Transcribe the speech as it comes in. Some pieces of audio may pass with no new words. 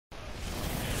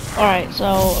Alright,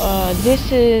 so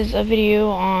this is a video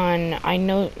on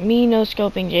no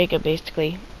scoping Jacob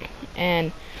basically,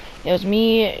 and it was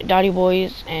me, Dotty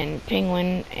Boys, and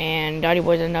Penguin, and Dotty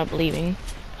Boys ended up leaving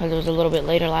because it was a little bit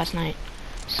later last night.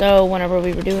 So whenever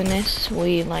we were doing this,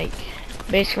 we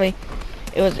basically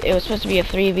it was supposed to be a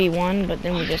 3v1, but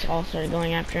then we just all started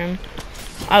going after him.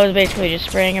 I was basically just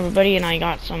spraying everybody, and I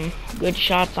got some good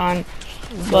shots on.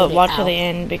 But watch to the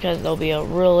end because there'll be a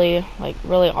really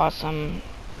awesome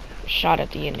shot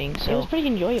at the ending. So it was pretty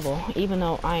enjoyable, even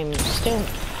though I'm still.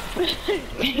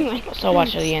 So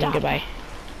watch to the end. Goodbye.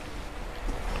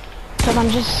 Because I'm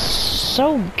just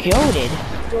so goated.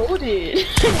 Goated.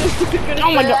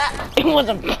 Oh my god! It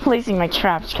wasn't placing my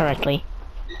traps correctly.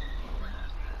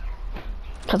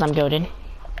 Because I'm goated.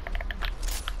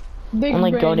 Big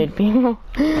Only brain. goated people.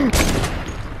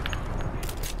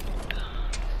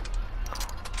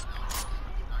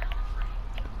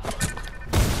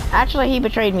 Actually, he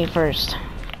betrayed me first.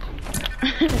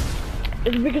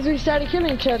 It's because we started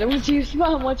killing each other once we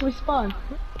spawn.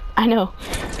 I know.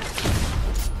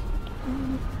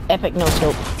 Epic no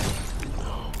scope.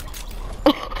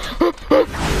 I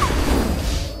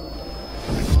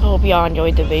hope y'all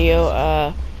enjoyed the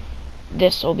video.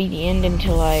 This will be the end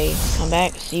until I come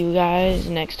back. See you guys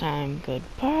next time.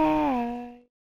 Goodbye.